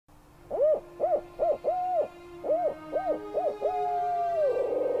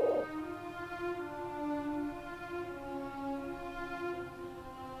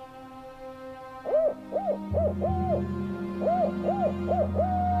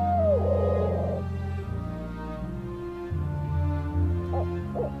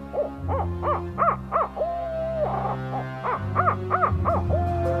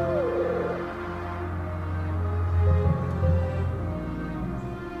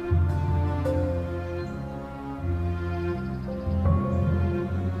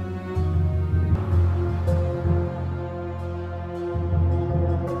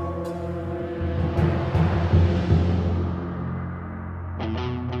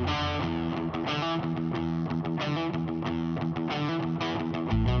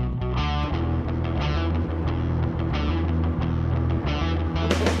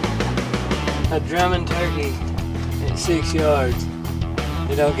A drumming turkey at 6 yards.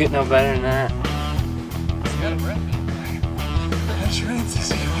 It don't get no better than that. It's got a breath. That's right,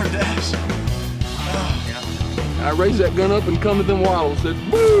 60-yard dash. Oh. Yeah. I raised that gun up and come to them waddles and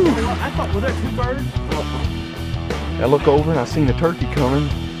said, woo! I thought, was that 2 birds? I look over and I seen the turkey coming,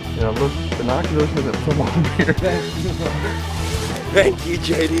 and I look binoculars and it's a longbeard. Thank you,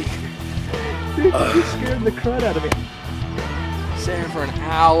 JD. Dude, you scared the crud out of me. Sat for an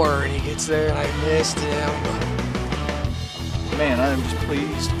hour and he gets there and I missed him. Man, I am just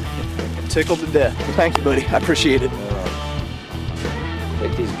pleased. Tickled to death. Well, thank you, buddy. I appreciate it.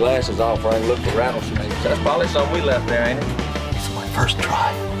 Take these glasses off or I can look for rattlesnakes. That's probably something we left there, ain't it? It's my first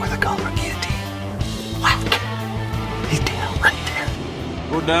try with a collar guillotine. Whack! He's down right there.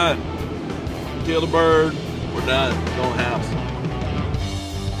 We're done. Kill the bird. We're done. Going house.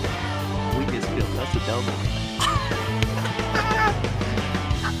 We just killed. That's a double.